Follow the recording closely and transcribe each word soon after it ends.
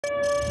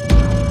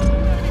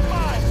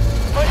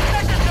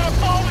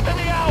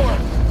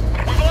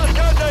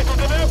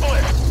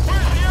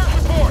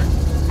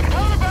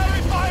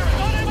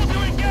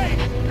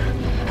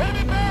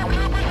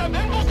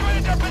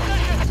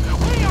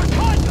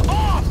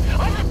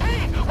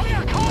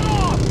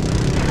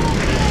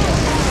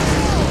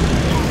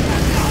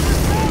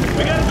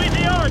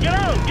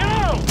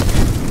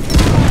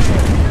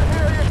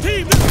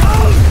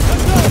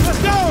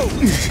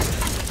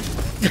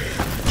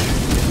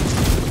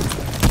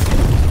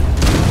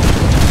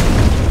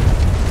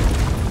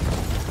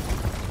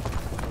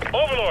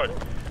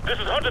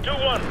Hunter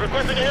 2-1,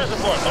 requesting air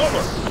support.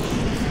 Over.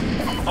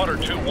 Hunter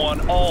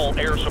 2-1, all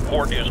air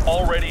support is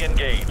already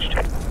engaged.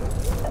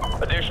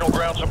 Additional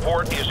ground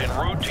support is en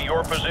route to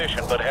your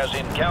position, but has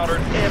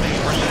encountered heavy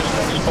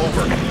resistance.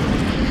 Over.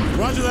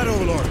 Roger that,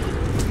 Overlord.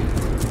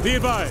 Be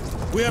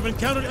advised, we have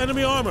encountered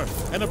enemy armor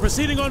and are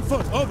proceeding on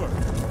foot. Over.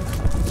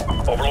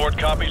 Overlord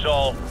copies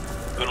all.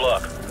 Good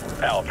luck.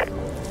 Out.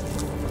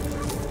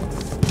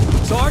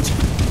 Sarge,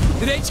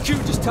 did HQ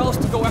just tell us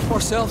to go F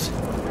ourselves?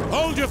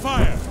 Hold your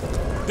fire.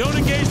 Don't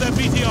engage that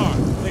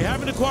BTR. They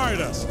haven't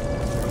acquired us.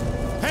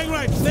 Hang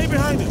right, stay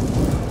behind it.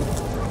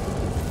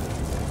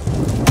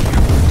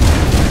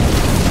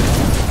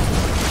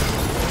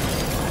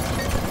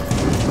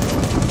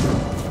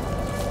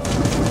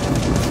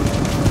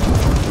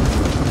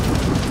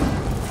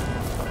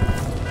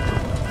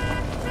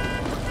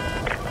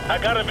 I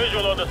got a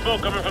visual on the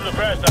smoke coming from the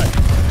crash site.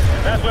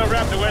 That's where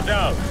Raptor went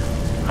down.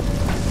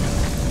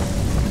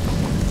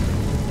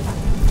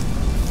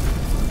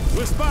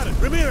 We're spotted.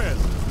 Ramirez,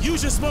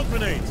 use your smoke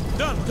grenades.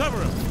 Done,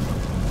 cover him.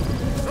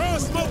 Throw a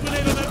smoke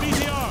grenade on that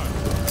BTR.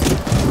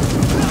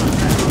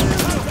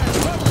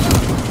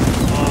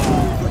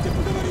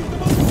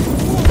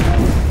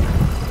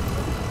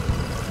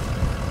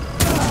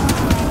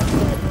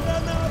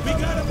 We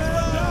got a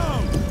man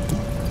down.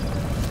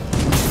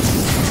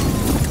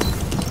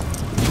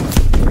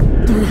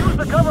 Use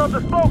the cover of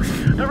the smoke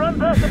to run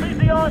past the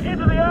BTR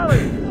into the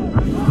alley.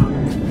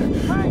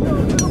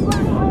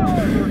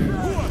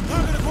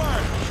 Target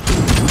acquired.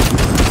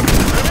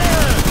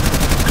 Ramirez,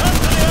 come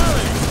to the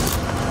alley.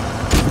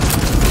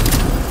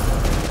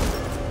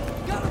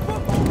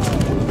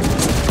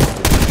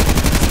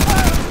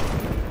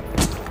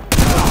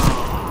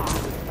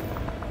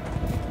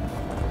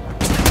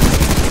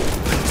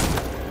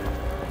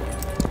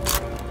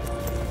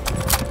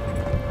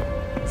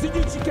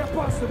 Следите, que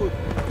опаздывают!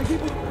 Какие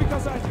будут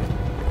показатели?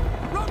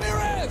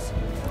 Ramirez!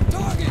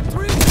 Target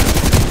 3!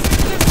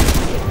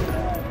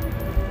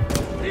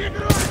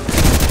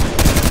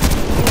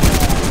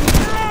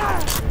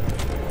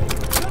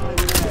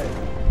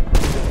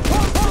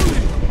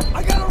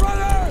 I got a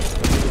runner!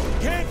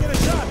 Can't get a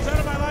shot. It's out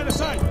of my line of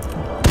sight.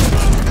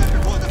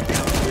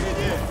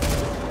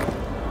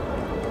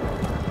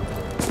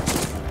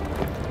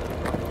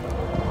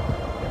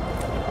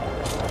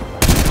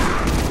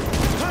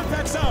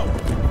 Contact south.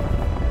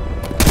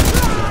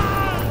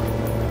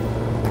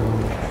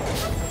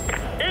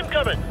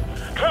 Incoming.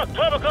 Truck,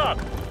 12 o'clock.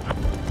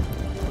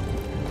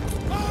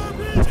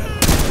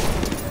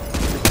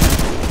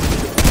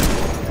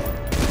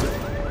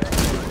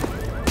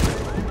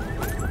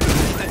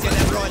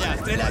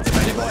 Стреляйте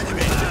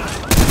полигонями!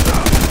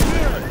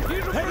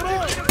 Hey,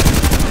 boy.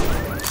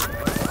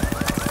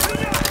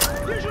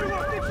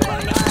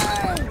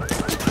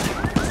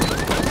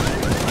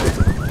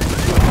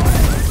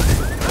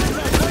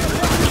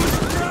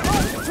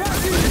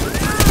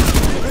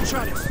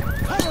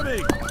 Cover me.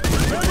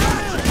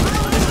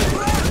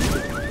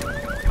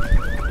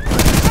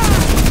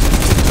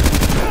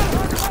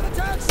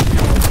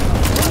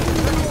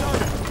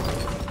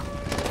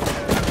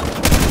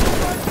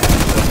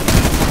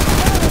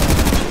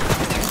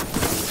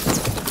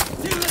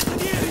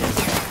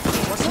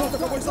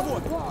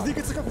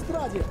 Двигаться как в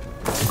эстраде!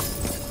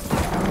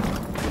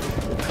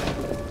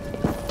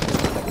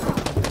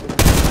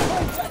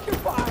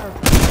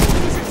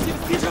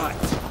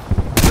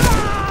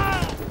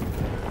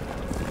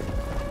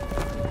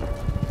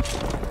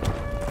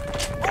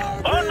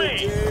 On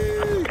me.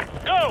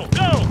 Go,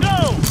 go,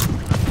 go.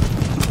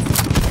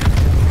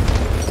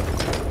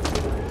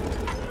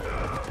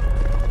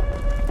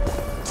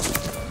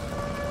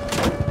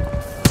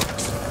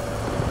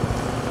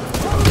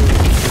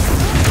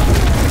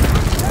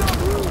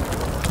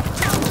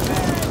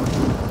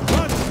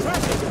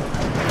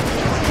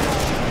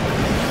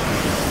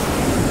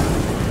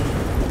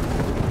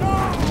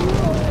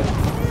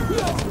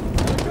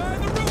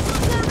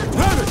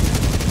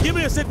 Give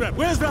me a sit rep.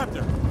 Where's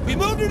Raptor? We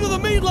moved into the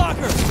meat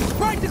locker!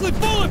 Practically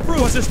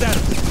bulletproof! What's his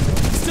status?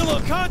 Still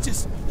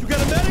unconscious! You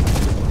got a medic?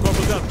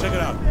 Corporal Dump, check it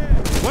out.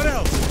 What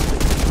else?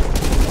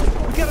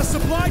 We got a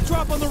supply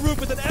drop on the roof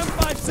with an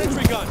M5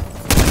 sentry gun!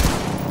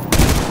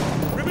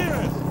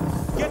 Ramirez,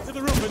 get to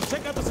the roof and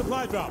check out the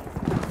supply drop.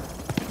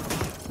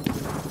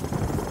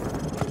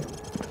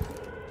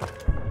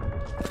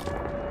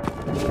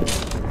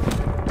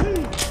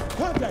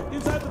 Contact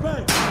inside the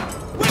bank.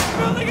 Which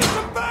building is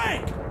the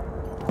bank?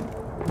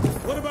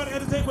 What about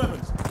anti-tank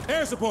weapons?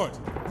 Air support.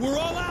 We're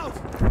all out!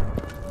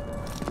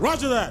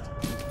 Roger that.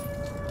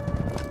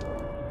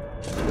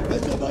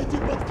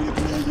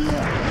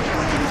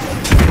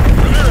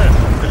 Ramirez,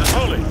 this is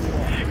Foley.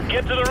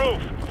 Get to the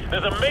roof.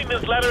 There's a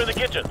maintenance ladder in the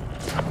kitchen.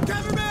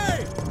 Cover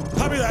me!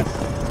 Copy that.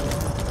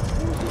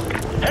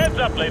 Heads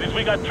up, ladies.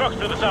 We got trucks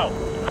to the south.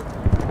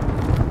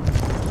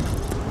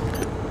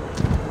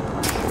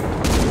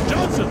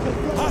 Johnson,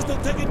 hostile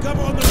taking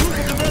cover on the roof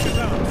of the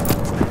Mercantile.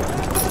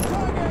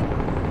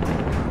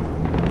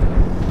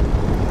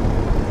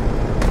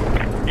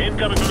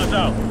 Incoming from the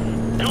south.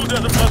 2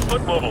 dozen plus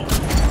foot mobiles.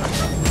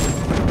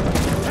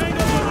 Hang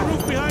up on the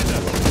roof behind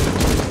us.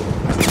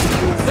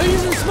 They're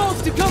using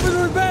smokes to cover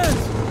their advance!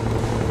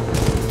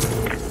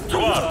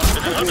 Squad,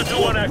 this is Hunter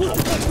 2-1 actual.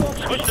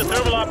 Switch to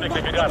thermal optics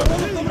if you got them.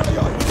 We got a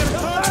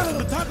car from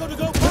the taco to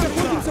go party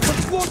shop.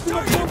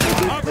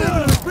 Our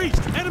perimeter is breached.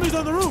 Enemies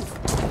on the roof.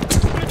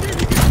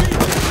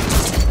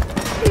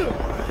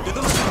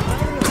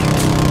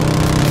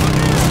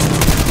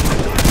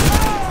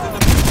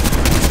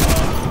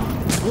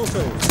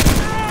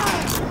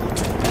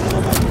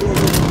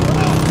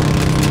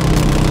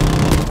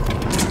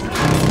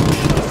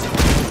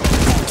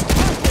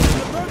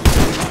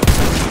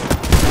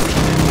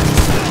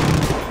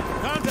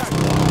 Contact.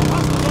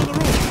 Hostiles on the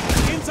roof.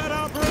 Inside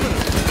our perimeter.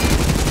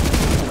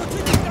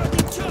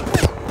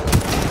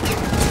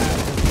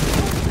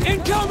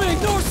 Incoming!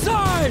 North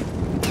side!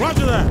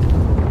 Roger that.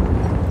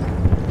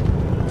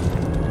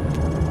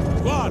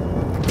 Squad.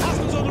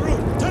 Hostiles on the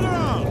roof. Turn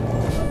around.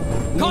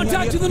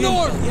 Contact to the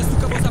north!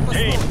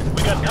 Team,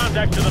 we got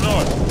contact to the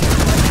north.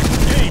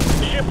 Team,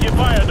 shift your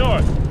fire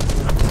north.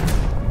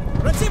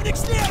 Противник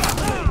слева!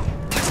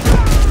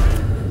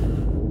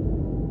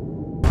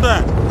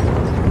 That.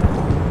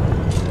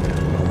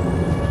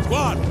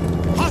 Squad.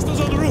 Hostiles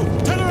on the roof.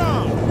 Turn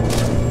around.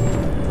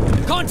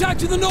 Contact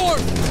to the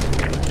north!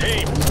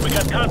 Team, we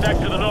got contact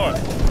to the north.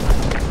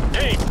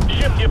 Team,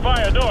 shift your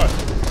fire north.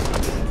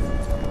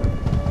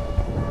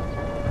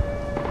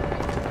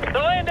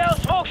 They're laying down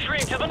smoke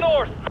screen to the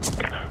north.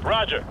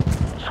 Roger.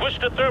 Switch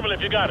to thermal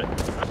if you got it.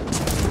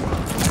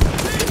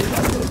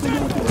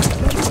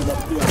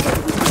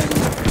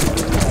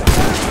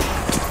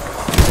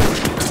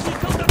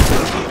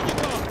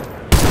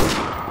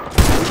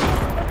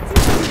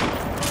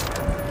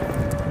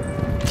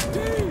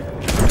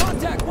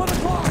 Contact, 1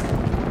 o'clock!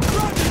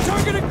 Roger,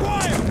 target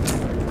acquired!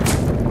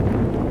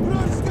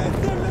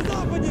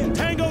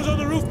 Tango's on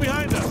the roof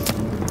behind us.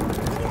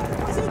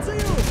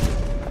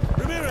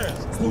 Ramirez,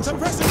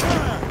 suppressing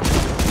fire.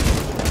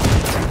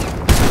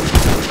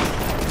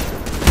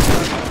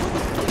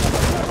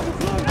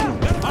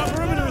 Our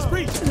perimeter is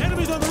breached.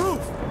 Enemies on the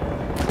roof.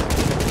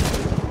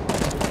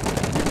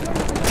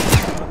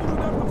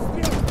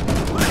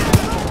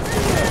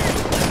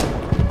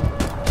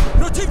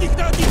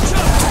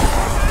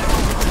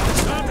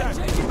 Contact.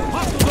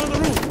 Hostiles on the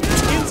roof.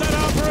 Inside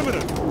our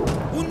perimeter.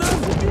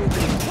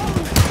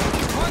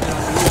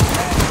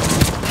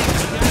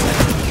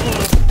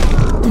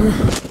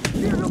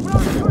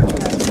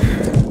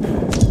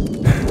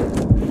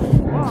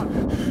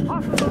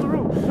 Hostiles on the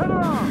roof. Turn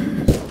around.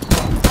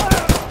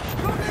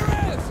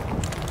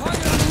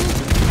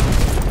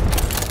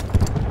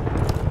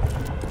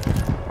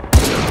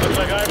 Looks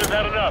like Ivan's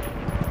had enough.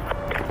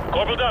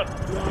 Corporal Dunn,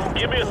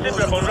 give me a sit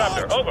rep on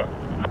Raptor. Over.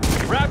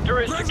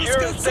 Raptor is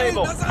secure and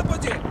stable.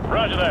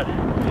 Roger that.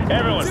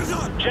 Everyone,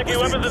 check your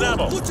weapons and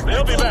ammo.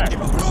 They'll be back.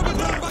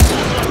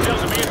 Tell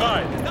to be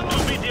advised. 2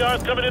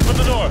 BTRs coming in from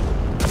the north.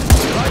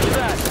 Roger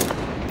that.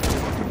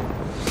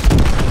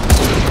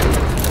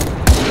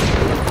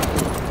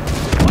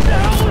 What the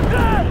hell was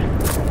that?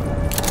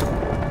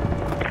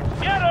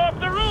 Get off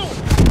the roof!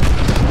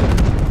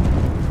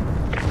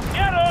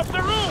 Get off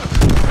the roof!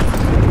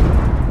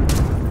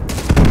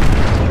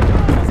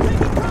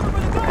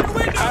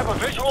 I have a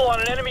visual on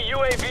an enemy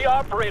UAV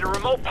operator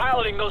remote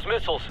piloting those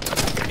missiles.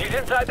 He's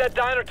inside that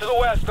diner to the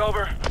west,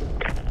 over.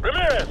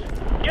 Ramirez,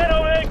 get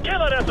over there and kill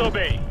that SOB!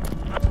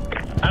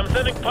 I'm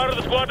sending part of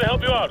the squad to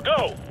help you out.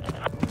 Go!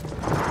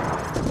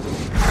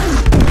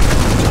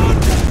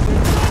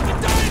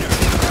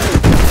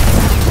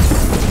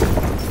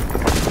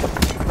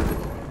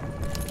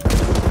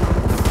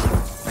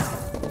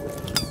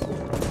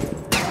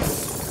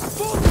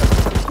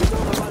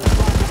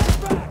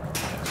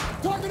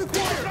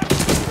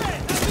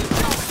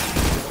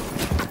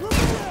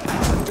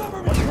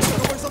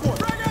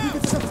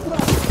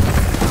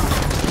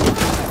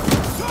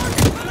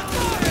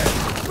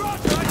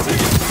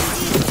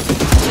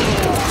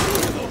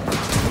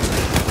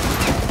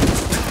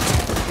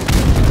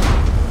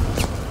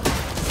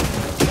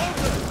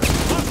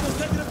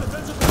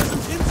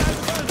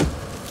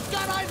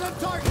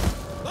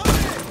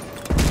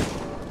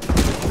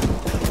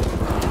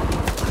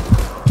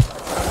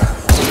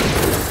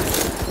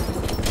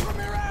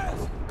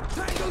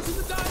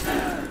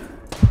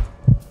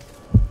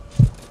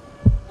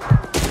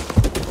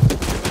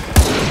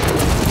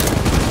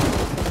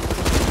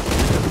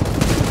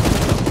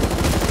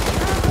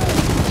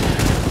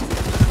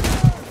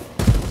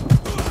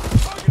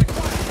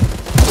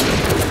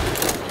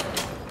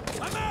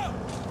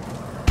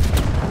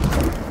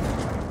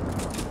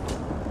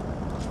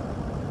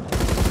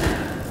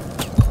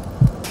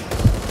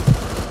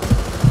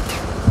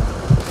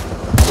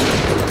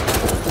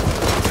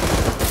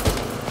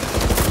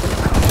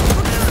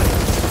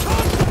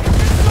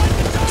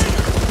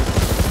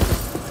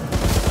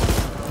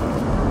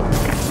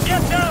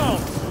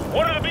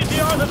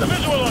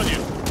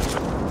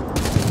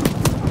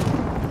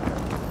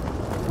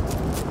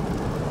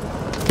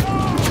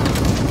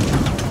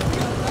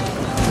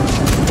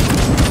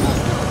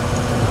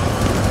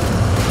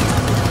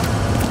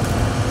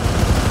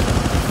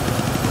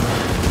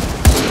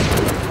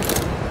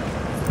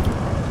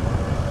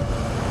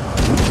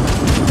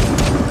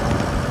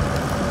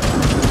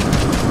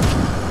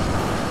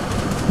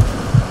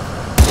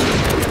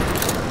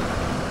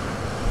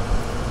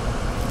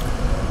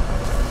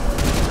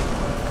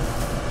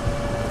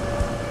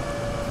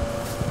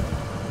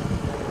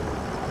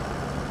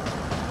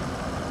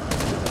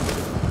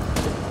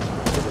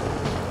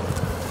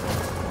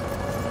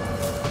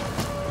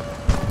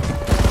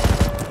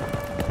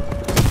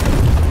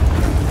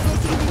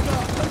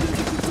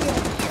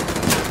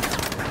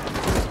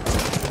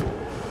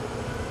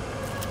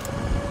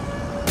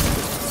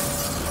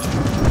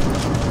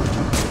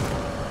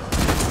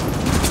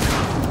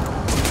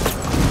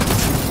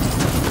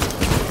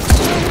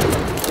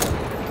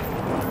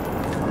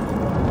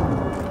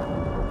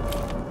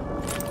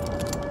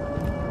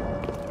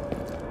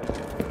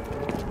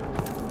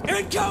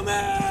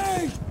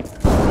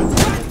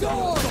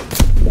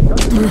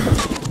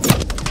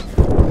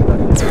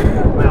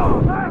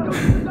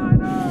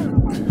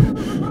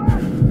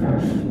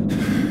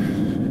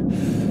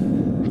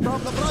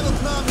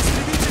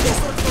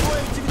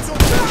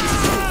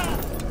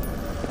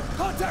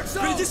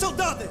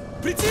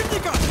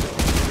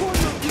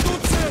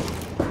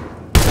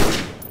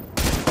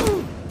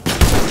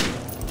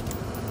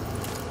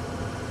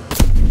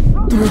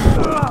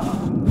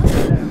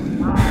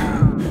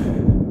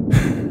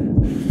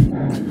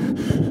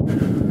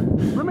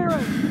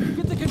 Ramirez,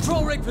 get the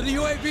control rig for the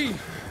UAV.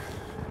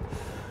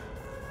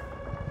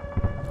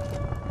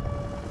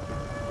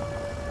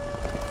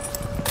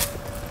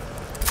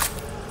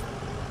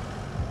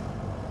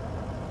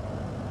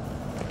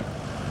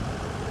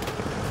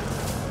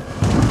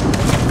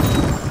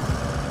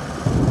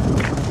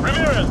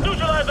 Ramirez,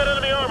 neutralize that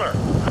enemy armor!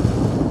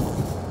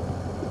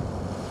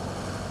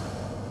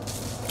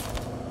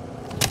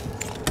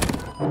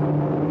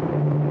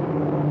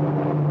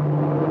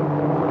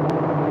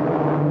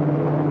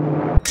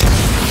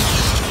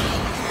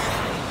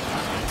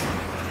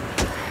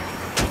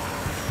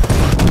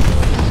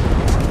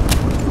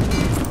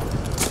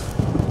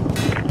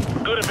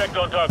 Good effect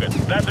on target.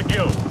 That's a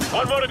kill.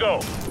 One more to go.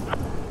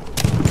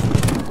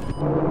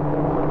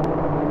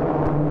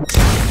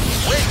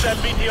 Waste that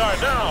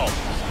BTR now!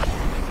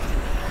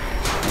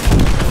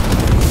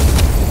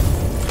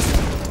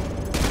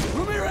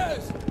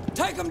 Ramirez,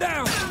 take him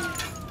down.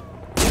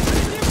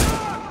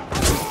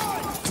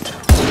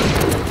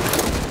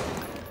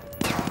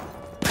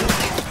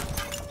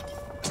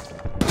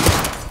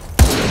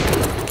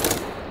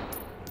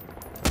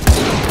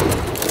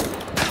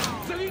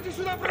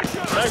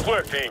 Nice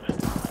work, team.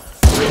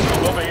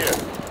 Regroup over here.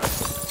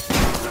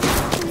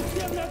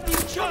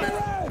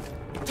 Ramirez,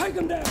 take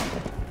him down.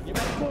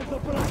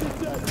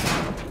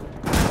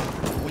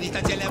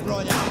 Уничтожение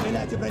броня,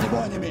 стреляйте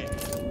бронебойными!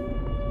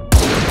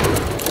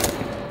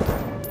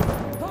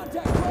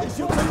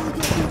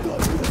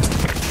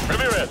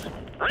 Ramirez,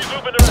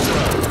 regroup in the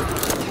restaurant.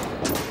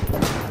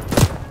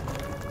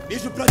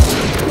 Вижу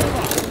противника!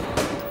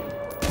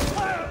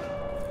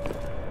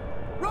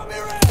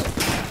 Ramirez!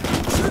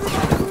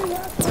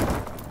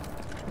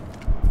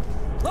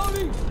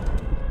 Loading!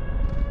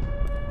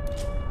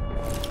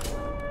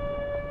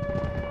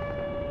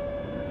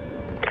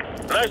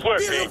 Nice work,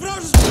 team.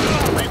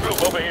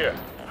 Regroup over here.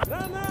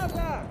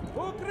 Граната!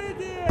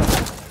 Укрытие!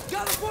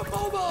 Got a foot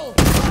mobile!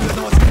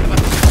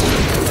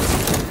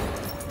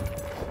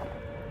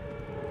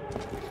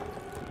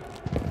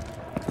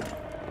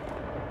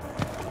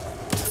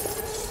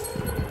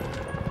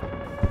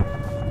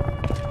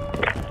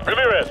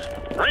 Ramirez,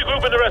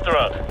 regroup in the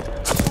restaurant.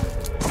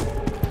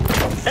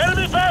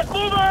 Enemy fast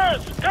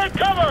movers! Take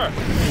cover!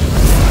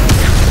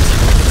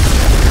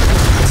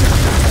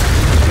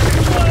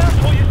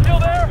 Asshole, you still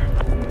there?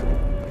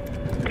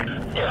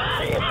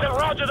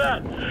 Roger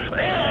that!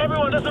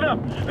 Everyone, listen up!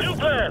 New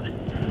plan!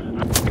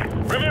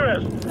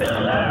 Ramirez,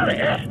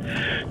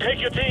 take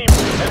your team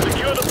and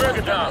secure the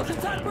Burger Town.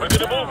 We're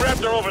gonna move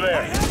Raptor over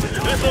there.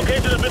 This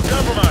location has been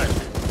compromised.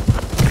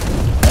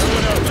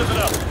 Everyone else, listen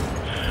up.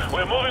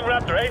 We're moving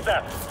Raptor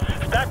ASAP.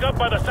 Stack up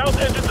by the south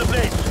entrance of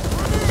Nate's.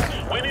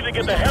 We need to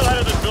get the hell out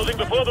of this building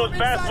before those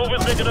fast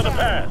movers make another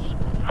pass.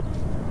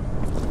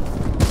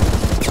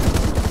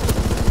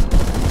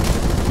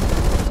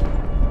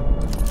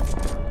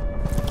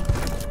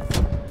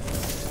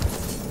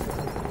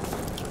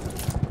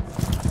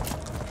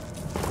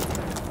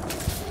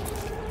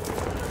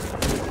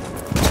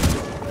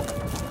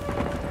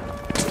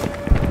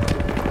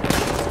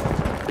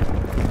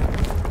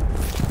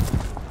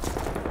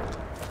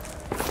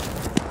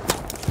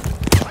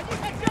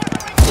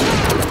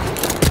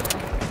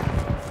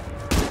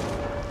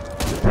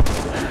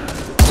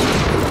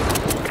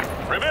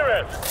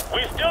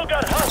 We still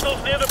got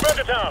hostiles near the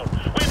Burger Town.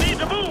 We need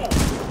to move.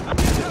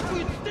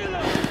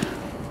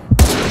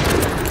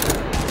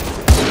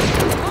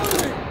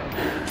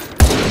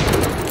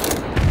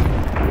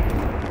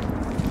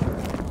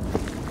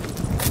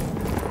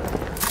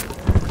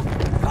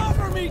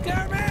 Cover me,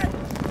 Garman!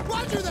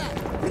 Roger that!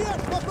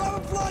 Вперед, по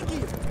правом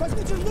фланге!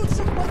 Возьмите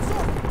лучших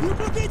бойцов и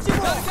укрепите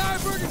его! Got a guy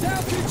in Burger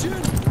Town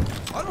kitchen!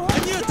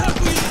 Они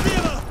атакуют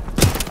слева!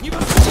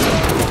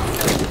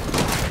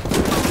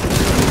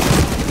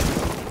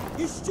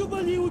 Ищу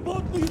болевую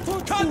ботную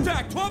точку!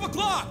 Contact! 12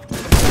 o'clock!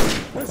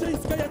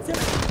 Российская цель!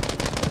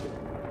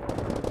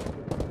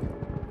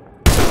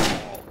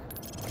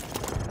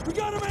 We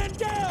got a man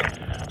down!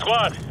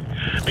 Squad,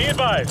 be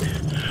advised.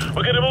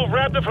 We're gonna move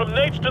Raptor from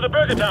Nate's to the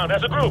Burger Town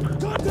as a group.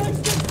 Contact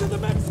sticks to the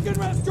Mexican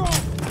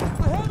restaurant!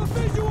 I have a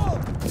visual!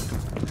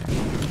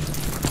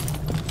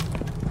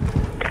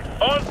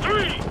 On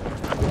 3!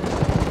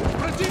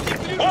 Противник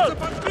 1, движется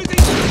по открытой...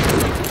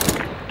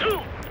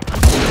 2,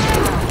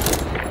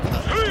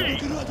 3!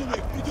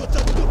 Градиных придется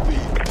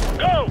отступить!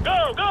 Go,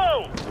 go,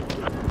 go!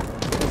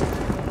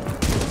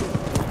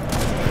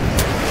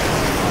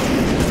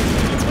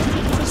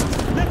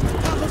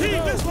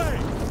 Team, this way!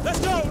 Let's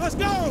go, let's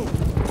go!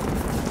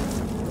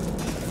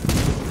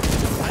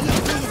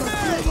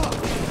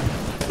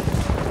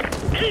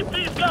 Keep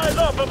these guys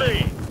off of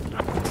me!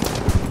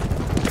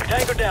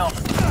 Tanker down.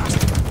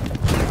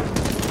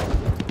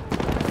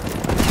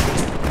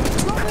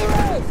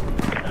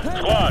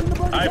 Squad,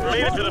 I've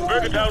made it to the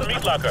Burger Town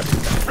meat locker.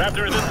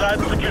 Raptor is inside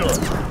and secure.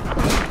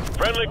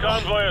 Friendly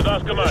convoy is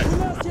Oscar Mike. У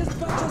нас есть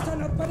 2 часа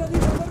на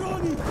параллель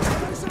обороны!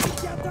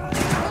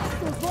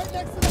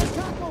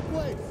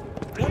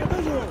 Я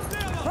вижу!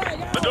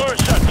 The door is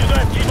shut.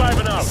 Keep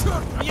vibing out.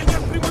 Черт, меня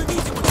нет прямой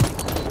видимости!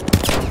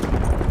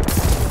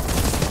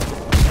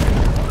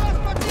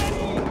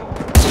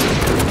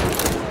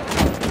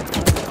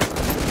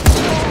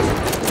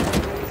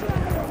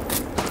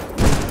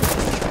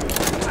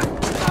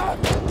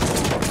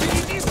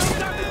 Впереди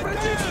солдаты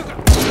противника!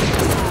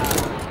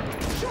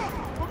 Черт,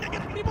 у меня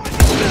нет прямой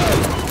видимости!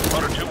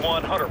 Hunter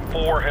 2-1, Hunter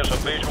 4 has a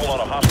visual on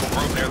a hostile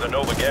group near the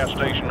Nova gas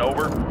station,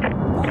 over.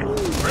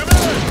 Remember,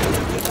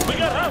 we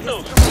got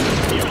hostiles.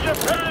 Use your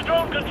predator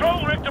drone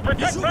control rig to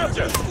protect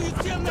Raptor.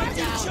 Got a man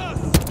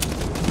down!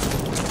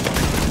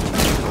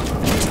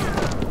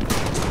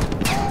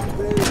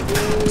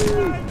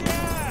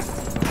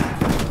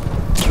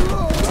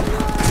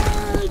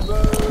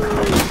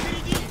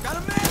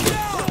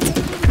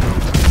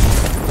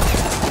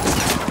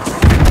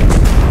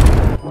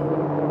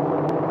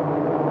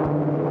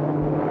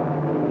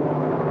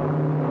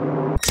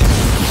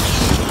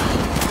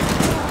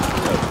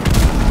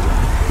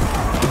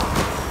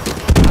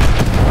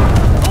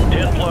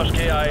 Plus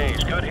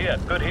KIAs. Good hit,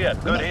 good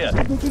hit, good hit.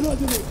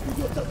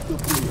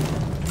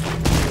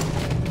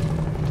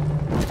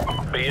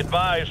 Be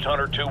advised,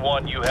 Hunter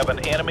 2-1, you have an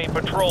enemy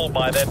patrol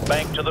by that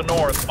bank to the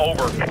north,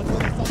 over.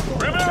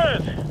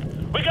 Ramirez,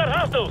 we got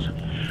hostiles.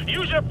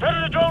 Use your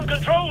predator drone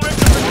control rig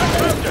to protect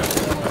Raptor.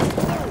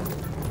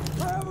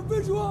 I have a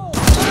visual!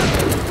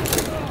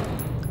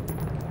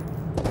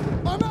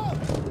 I'm out!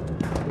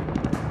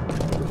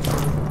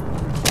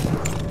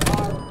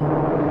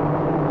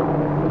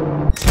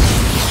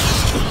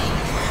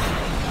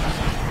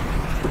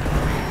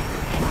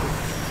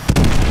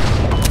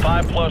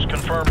 5+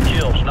 confirmed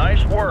kills.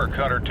 Nice work,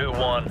 Hunter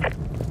 2-1.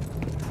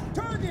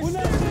 Target!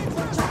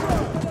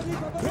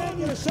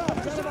 Get a shot.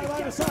 Got him by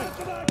line of sight.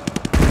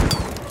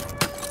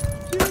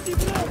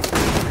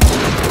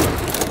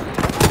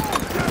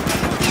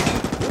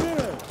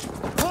 Ramirez,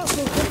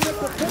 hostiles taking up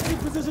defensive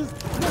positions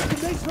next to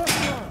Nate's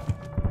restaurant.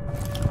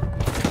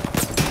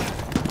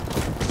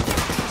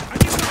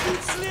 Они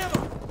идут слева!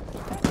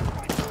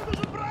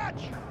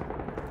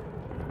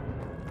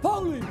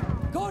 Foley!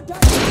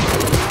 Contact!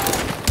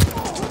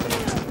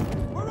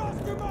 We're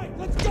Oscar Mike!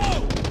 Let's go!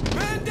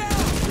 Man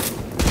down!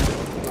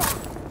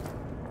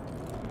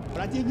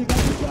 Противник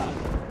отвечает!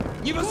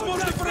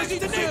 Невозможно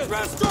поразить Nate's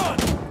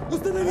Restaurant!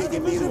 Установите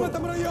мины в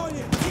этом районе!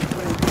 Их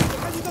проявить,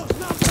 они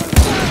должна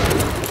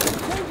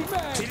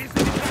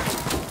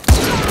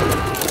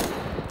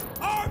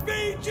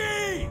RPG!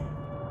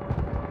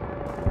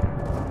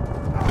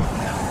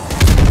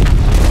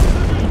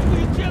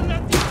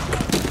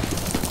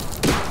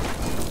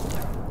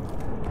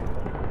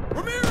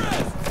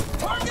 Ramirez!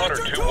 Hunter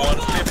 2-1,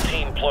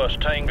 15+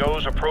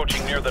 tangos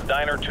approaching near the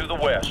diner to the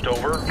west,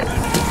 over.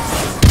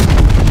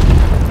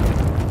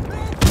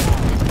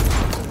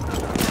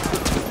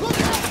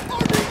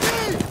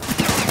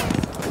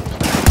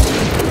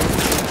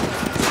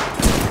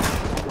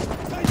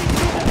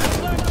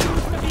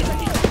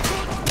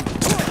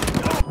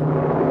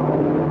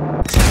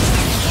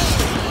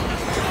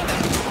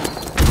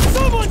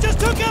 Someone just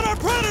took out our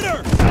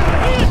Predator! Be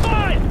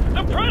advised,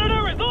 the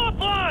predator is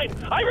offline.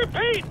 I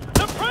repeat,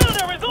 the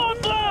predator is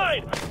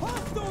offline.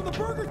 Hostile in the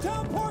Burger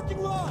Town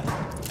parking lot!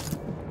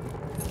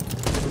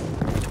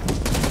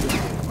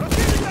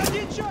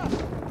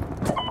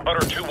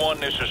 Hunter 2-1,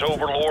 this is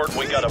Overlord.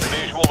 We got a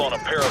visual on a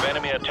pair of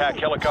enemy attack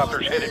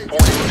helicopters headed for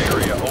your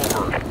area,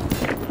 over.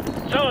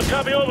 Solid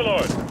copy,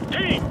 Overlord.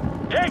 Team,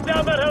 take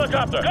down that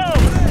helicopter. Go!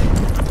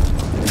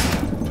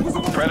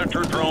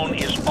 Predator drone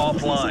is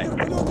offline.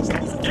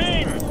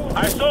 Team,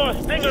 I saw a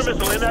Stinger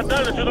missile in that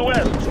diner to the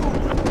west.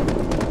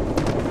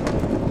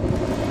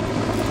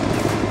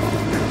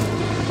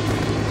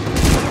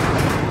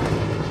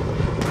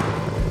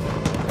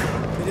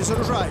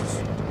 Перезаряжаюсь!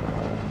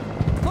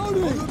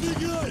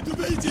 Убегай!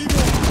 Убейте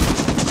его!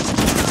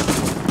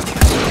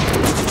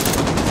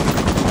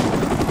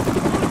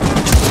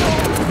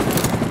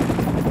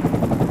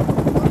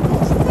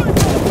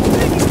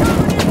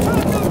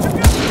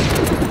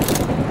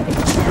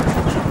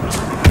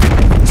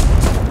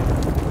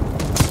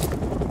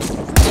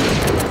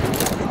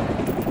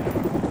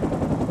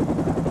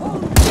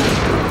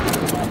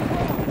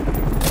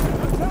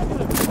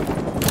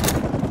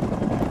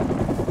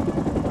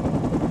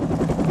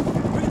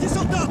 Впереди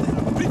солдаты!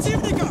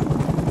 Противника!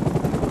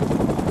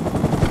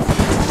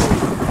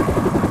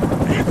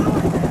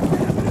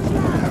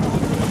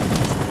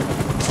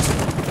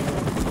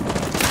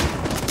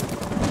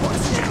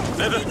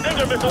 There's a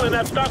Stinger missile in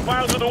that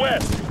stockpile to the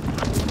west.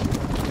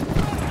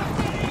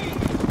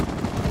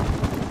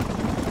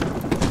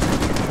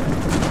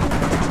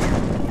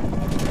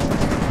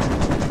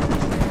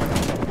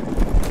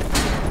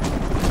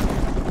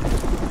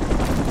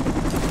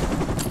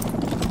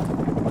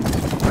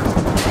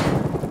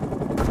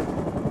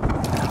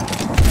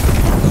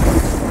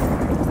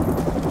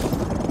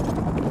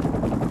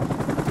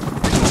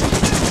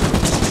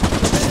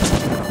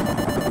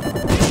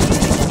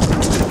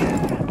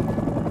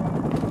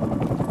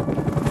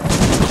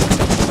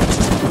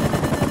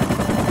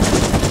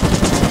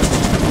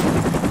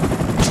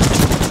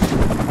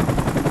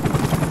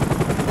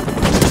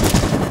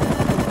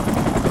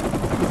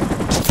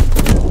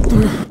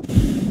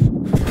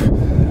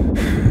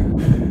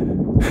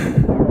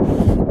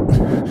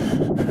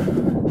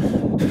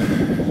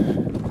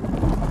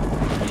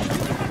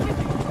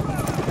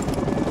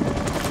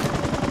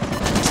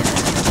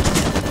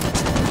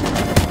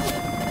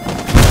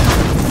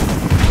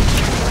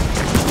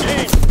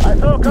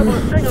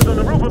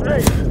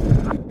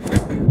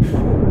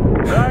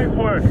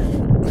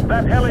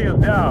 That heli is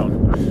down.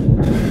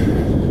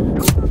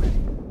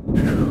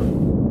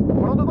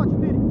 Ворота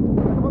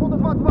 2-4. Это ворота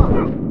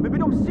 2-2. Мы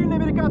берем сильный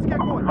американский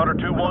огонь. Hunter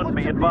 2-1,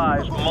 be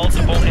advised,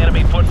 multiple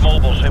enemy foot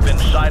mobiles have been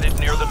sighted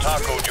near the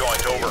taco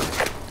joint. Over.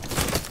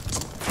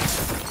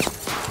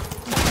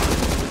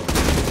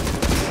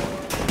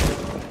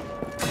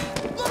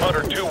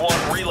 Hunter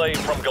 2-1, relay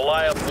from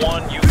Goliath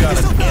 1. You've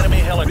got an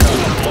enemy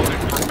helicopter loaded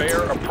for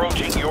bear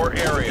approaching your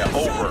area.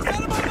 Over.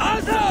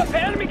 Eyes up!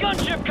 Enemy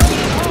gunship coming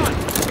in hot!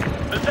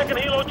 The second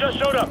helo just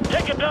showed up.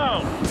 Take it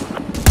down!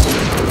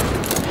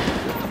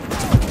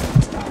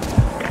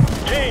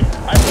 Team,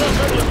 I saw a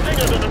couple of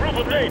stingers on the roof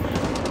of Nate's.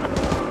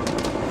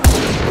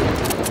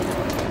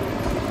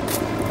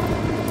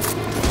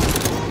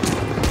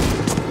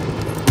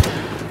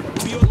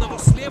 Убей одного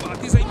слева, а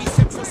ты займись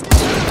тем, что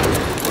справа.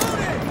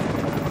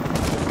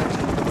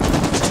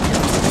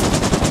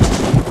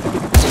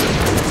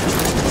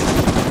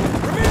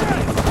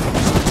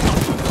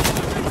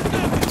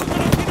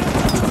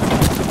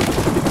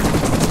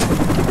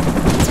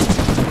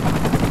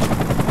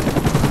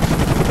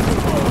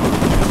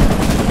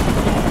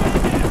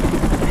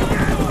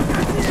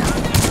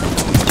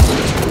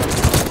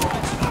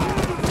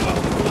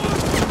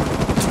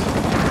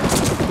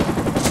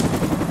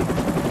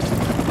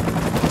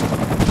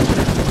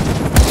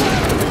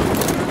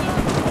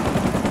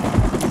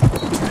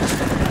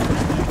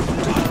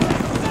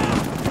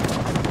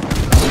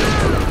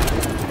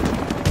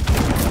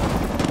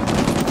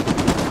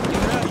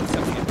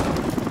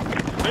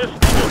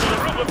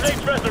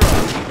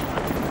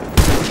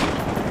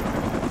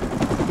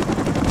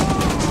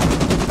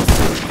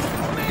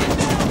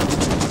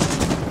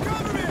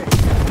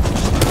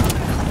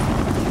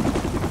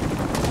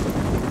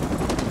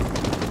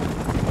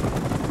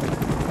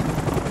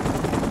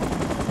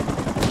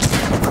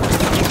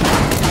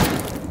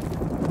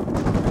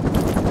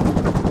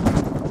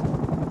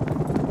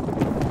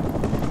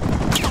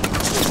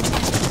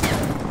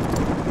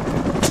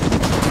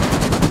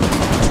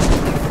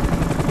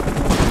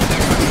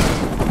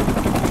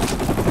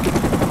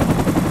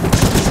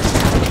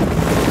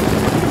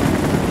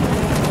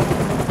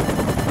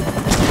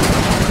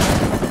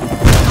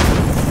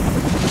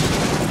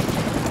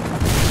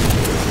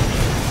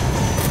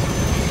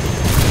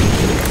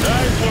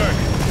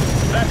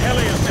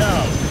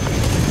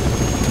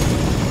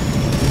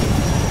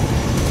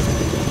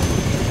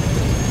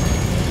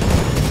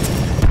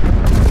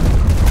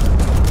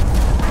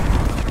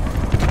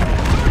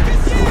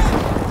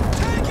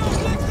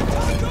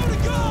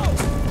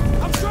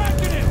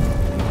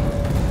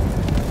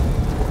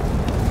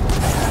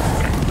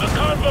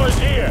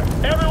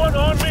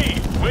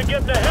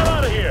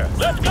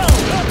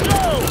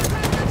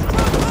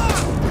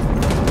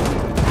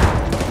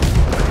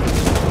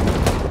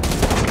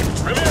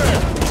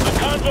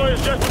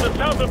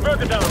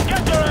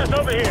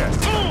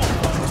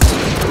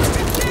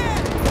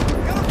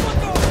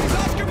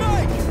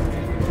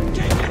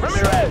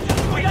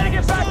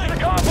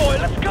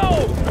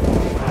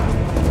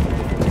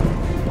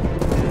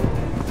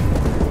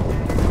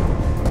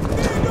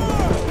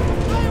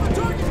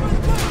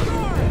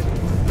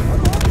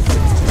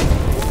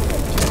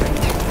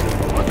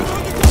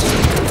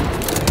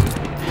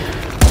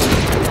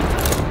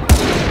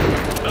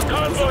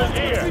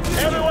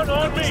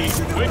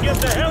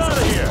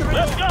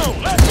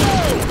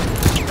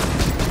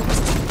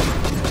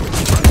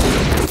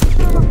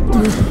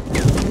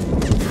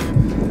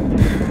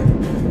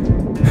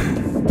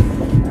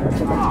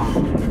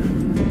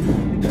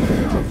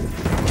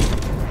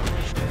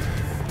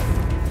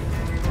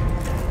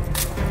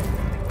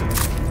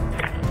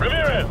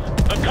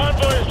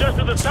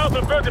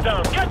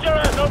 Get your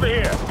ass over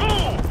here!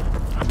 Move!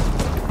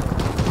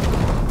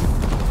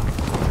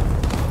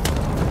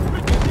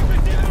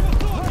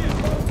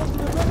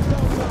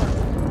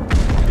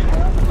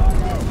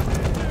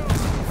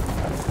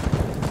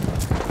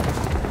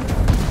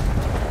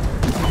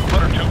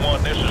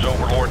 This is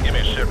Overlord. Give me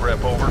a sit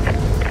rep, over.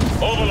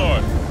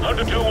 Overlord,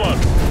 Hunter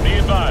 2-1. Be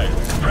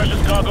advised.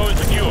 Precious cargo is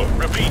secure.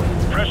 Repeat,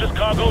 precious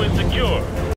cargo is secure.